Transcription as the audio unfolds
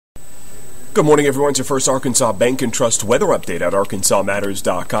Good morning, everyone. It's your first Arkansas Bank and Trust weather update at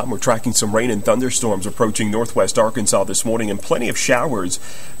ArkansasMatters.com. We're tracking some rain and thunderstorms approaching northwest Arkansas this morning, and plenty of showers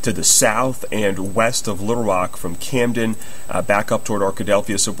to the south and west of Little Rock from Camden back up toward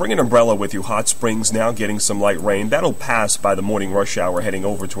Arkadelphia. So bring an umbrella with you. Hot Springs now getting some light rain. That'll pass by the morning rush hour heading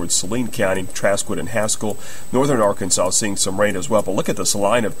over towards Saline County, Trasquid, and Haskell. Northern Arkansas seeing some rain as well. But look at this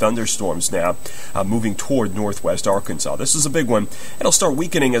line of thunderstorms now moving toward northwest Arkansas. This is a big one. It'll start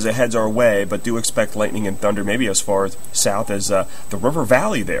weakening as it heads our way, but do expect lightning and thunder maybe as far south as the River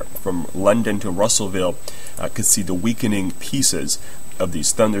Valley there. From London to Russellville, could see the weakening pieces of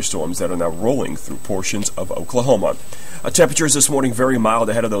these thunderstorms that are now rolling through portions of Oklahoma. Temperatures this morning very mild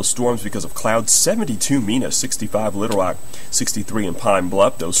ahead of those storms because of clouds. 72 Mena, 65 Little Rock, 63 in Pine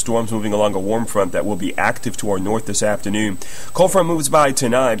Bluff. Those storms moving along a warm front that will be active to our north this afternoon. Cold front moves by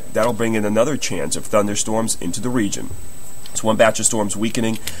tonight. That'll bring in another chance of thunderstorms into the region. It's one batch of storms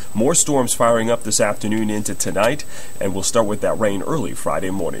weakening, more storms firing up this afternoon into tonight, and we'll start with that rain early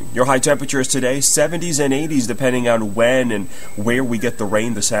Friday morning. Your high temperatures today, 70s and 80s depending on when and where we get the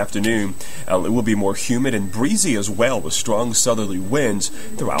rain this afternoon. It will be more humid and breezy as well with strong southerly winds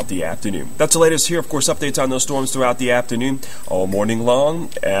throughout the afternoon. That's the latest here. Of course, updates on those storms throughout the afternoon all morning long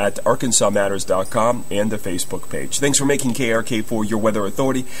at ArkansasMatters.com and the Facebook page. Thanks for making KRK4 your weather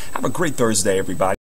authority. Have a great Thursday, everybody.